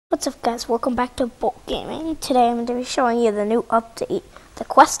What's up guys, welcome back to Bolt Gaming. Today I'm going to be showing you the new update, the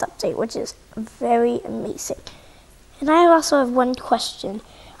Quest update, which is very amazing. And I also have one question.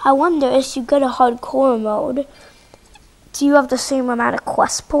 I wonder if you go to hardcore mode, do you have the same amount of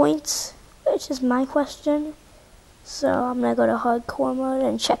quest points? Which is my question. So I'm going to go to hardcore mode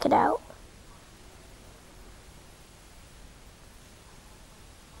and check it out.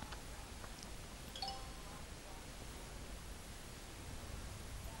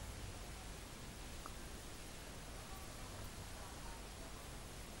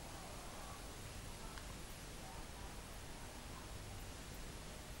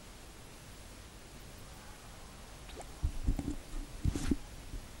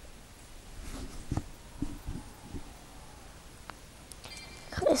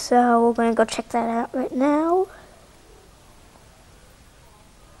 Okay, so we're going to go check that out right now.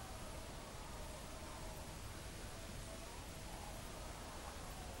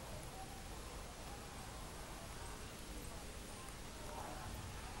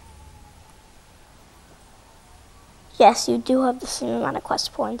 Yes, you do have the same amount of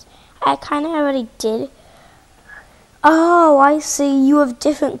quest points. I kind of already did. Oh, I see. You have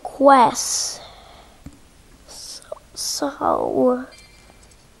different quests.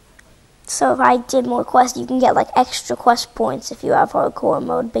 So if I did more quests, you can get like extra quest points if you have hardcore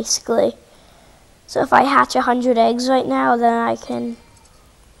mode, basically. So if I hatch 100 eggs right now, then I can...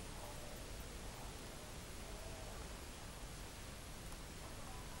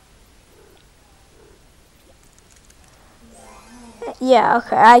 Yeah,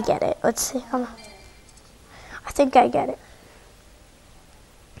 okay, I get it. Let's see. I think I get it.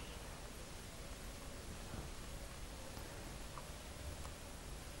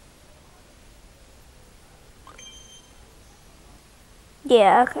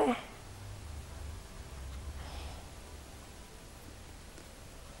 Yeah, okay.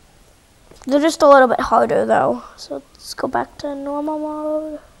 They're just a little bit harder though. So let's go back to normal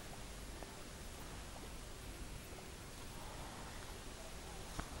mode.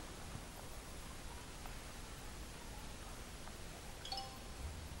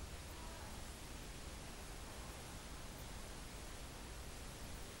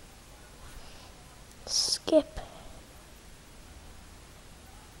 Skip.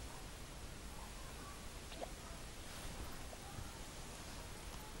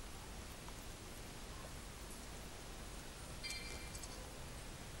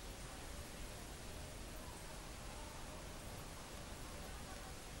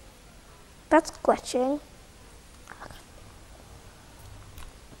 That's glitching.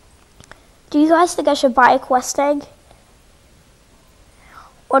 Do you guys think I should buy a quest egg?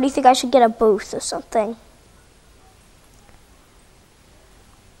 Or do you think I should get a booth or something?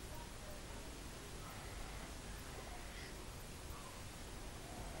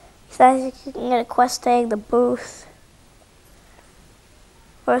 You guys can get a quest egg, the booth,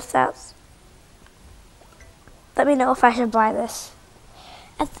 or if that's... Let me know if I should buy this.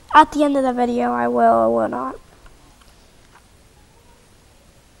 At the end of the video, I will or will not.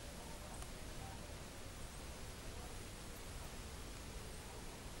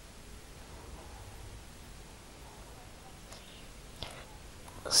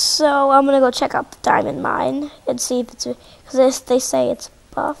 So I'm gonna go check out the diamond mine and see if it's, because they say it's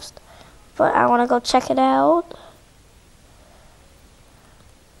buffed, but I want to go check it out.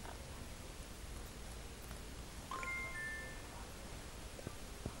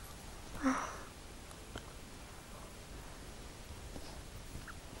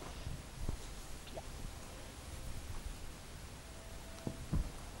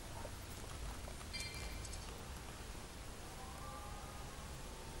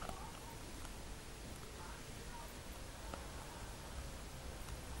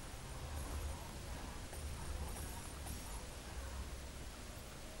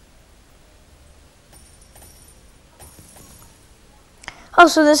 Oh,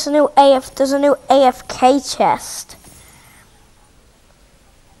 so there's a new AFK chest.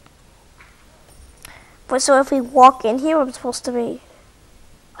 But so if we walk in here, I'm supposed to be...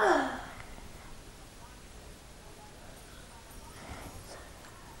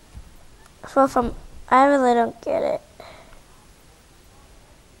 So if I really don't get it.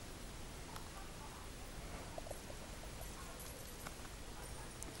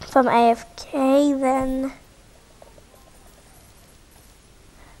 If I'm AFK, then...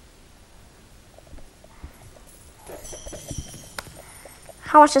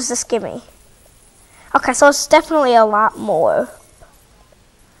 How much does this give me? Okay, so it's definitely a lot more.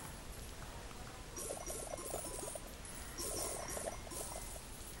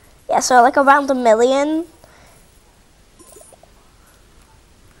 Yeah, so like around 1 million.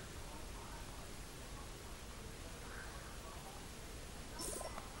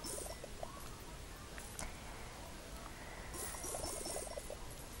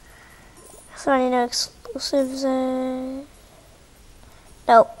 So any new exclusives?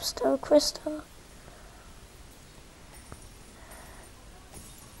 Nope, still Crystal.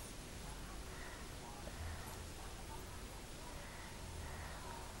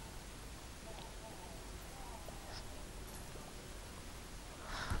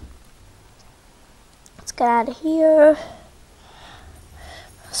 Let's get out of here.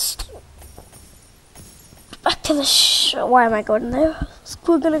 Back to the why am I going there?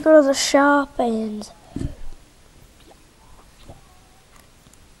 We're gonna go to the shop and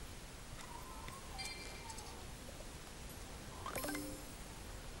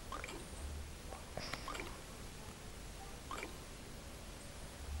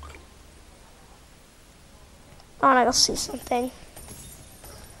I wanna go see something.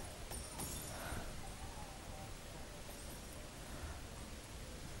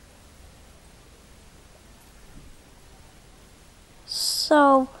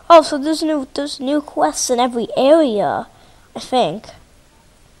 So, so there's new quests in every area, I think.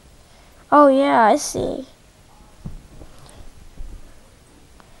 Oh yeah, I see.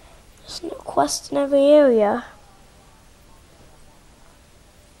 There's new quests in every area.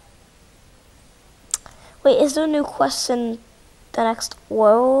 Wait, is there new quests in the next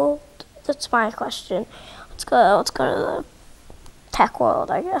world? That's my question. Let's go to the tech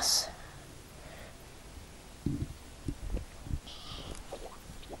world, I guess.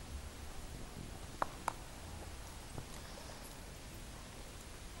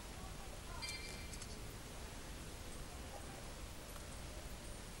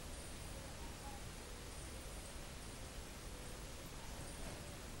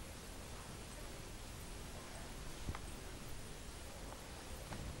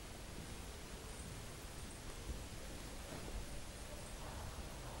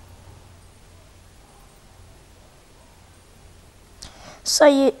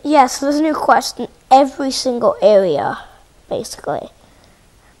 So so there's a new quest in every single area, basically.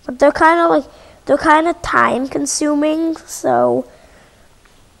 But they're kind of time consuming, so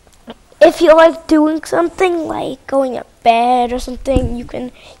if you like doing something like going to bed or something, you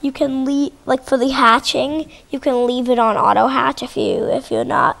can leave, like for the hatching, you can leave it on auto hatch if you're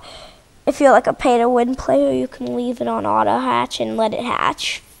like a pay to win player, you can leave it on auto hatch and let it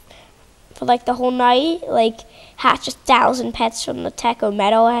hatch for like the whole night, like hatch 1,000 pets from the tech or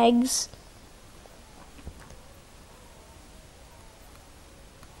meadow eggs.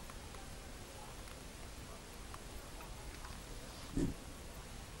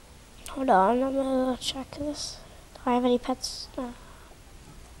 Hold on, I'm gonna check this. Do I have any pets? No.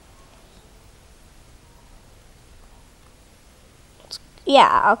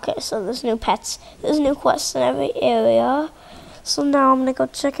 Yeah, okay, so there's new pets. There's new quests in every area. So now I'm gonna go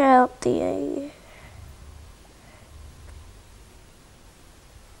check out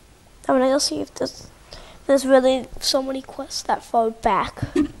I'm gonna go see if there's really so many quests that far back.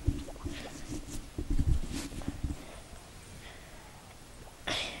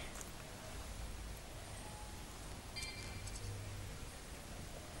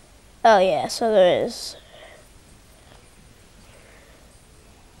 Oh yeah, so there is.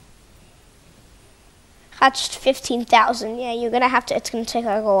 Hatched 15,000. Yeah, you're gonna have to. It's gonna take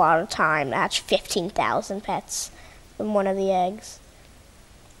like a lot of time to hatch 15,000 pets from one of the eggs.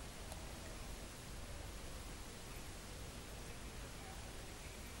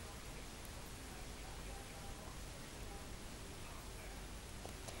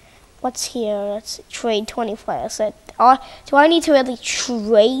 What's here? Let's trade 20 players. So, do I need to really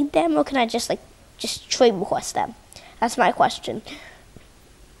trade them, or can I just trade request them? That's my question.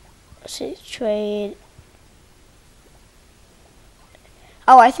 Let's see, trade.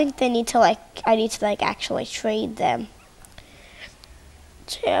 Oh, I think they need to I need to actually trade them.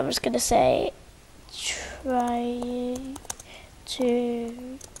 So yeah, I'm just gonna say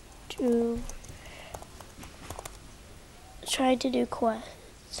try to do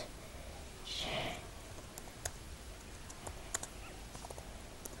quests.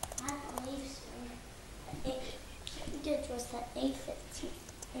 I believe so. It did was that A15.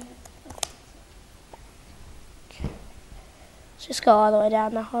 Just go all the way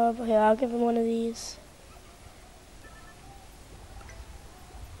down the harbor here. I'll give him one of these.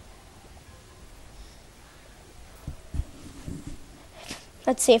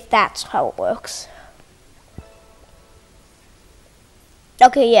 Let's see if that's how it works.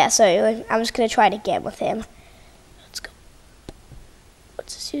 Okay, yeah, so I'm just going to try it again with him. Let's go.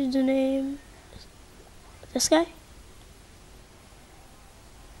 What's his username? This guy?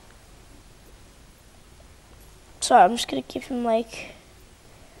 So I'm just going to give him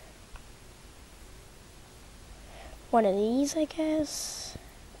one of these, I guess.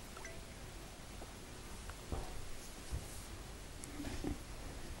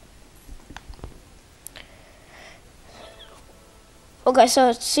 Okay,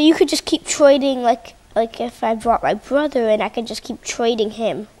 so you could just keep trading, like if I brought my brother in, I could just keep trading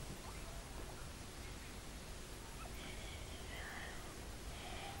him.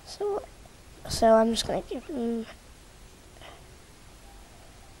 So I'm just gonna give him.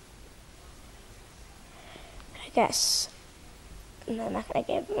 I guess. And I'm not gonna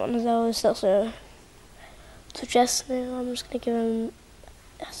give him one of those. So just now, I'm just gonna give him.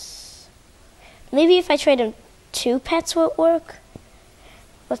 Yes. Maybe if I trade him 2 pets, will it work?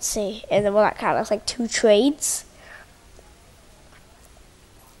 Let's see. And then will that count as like 2 trades?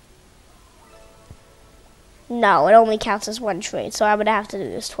 No, it only counts as 1 trade, so I'm going to have to do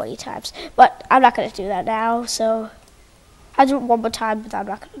this 20 times. But I'm not going to do that now, so I'll do it one more time, but I'm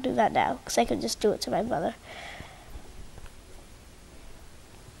not going to do that now, because I can just do it to my brother.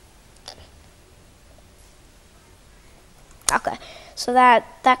 Okay, so that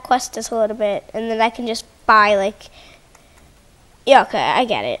quest is a little bit, and then I can just buy, like, yeah, okay, I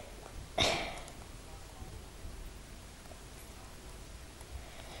get it.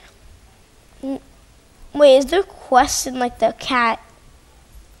 Wait, is there quests in, like, the cat?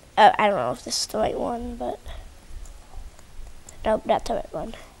 I don't know if this is the right one, but nope, not the right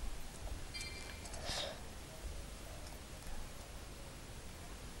one.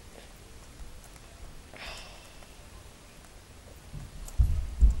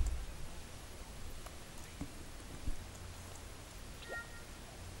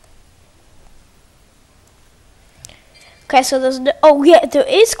 Okay, so there's no, oh yeah, there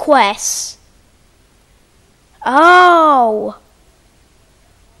is quests. Oh.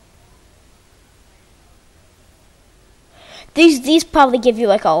 These probably give you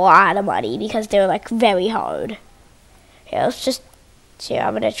like a lot of money because they're like very hard. Here, let's just, here,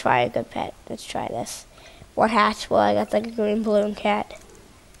 I'm gonna try a good pet. Let's try this. 1 hatch, well I got like a green balloon cat.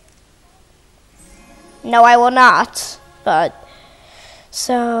 No, I will not, but,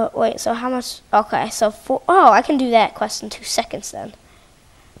 so, wait, so how much, okay, so oh, I can do that quest in 2 seconds then.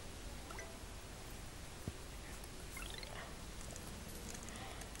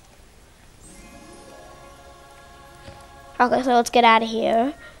 Okay, so let's get out of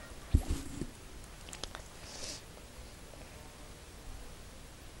here.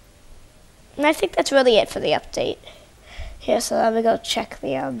 And I think that's really it for the update. Here, so let me go check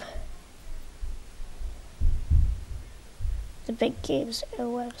the Big Games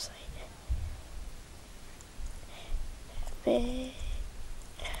website. Big.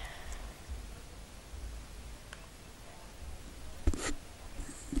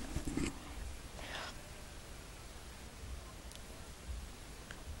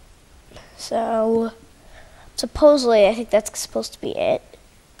 So, supposedly, I think that's supposed to be it.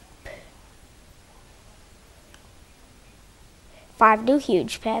 5 new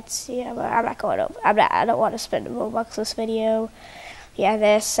huge pets. Yeah, but I'm not going to. I don't want to spend Robux this video. Yeah,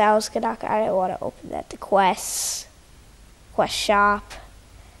 this. I don't want to open that. The quests, quest shop,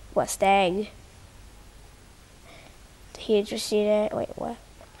 quest egg. The huge receipt. Wait, what?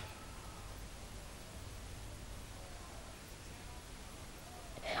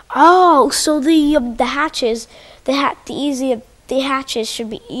 Oh, so the hatches, the hatches should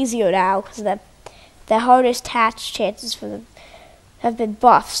be easier now because the hardest hatch chances for them have been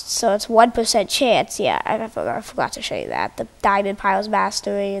buffed, so it's 1% chance. Yeah, I forgot to show you that. The Diamond Piles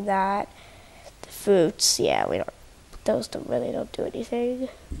Mastery and that. The fruits, yeah, those really don't do anything.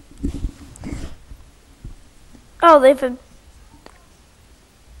 Oh, they've been,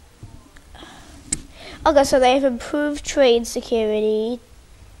 okay, so they've improved trade security,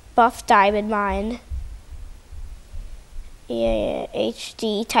 buff Diamond Mine. Yeah,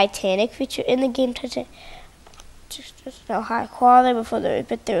 HD Titanic feature in the game. Just no high quality before they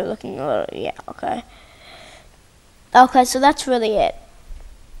were looking a little, yeah, okay. Okay, so that's really it.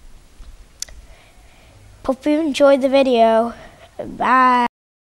 Hope you enjoyed the video. Bye.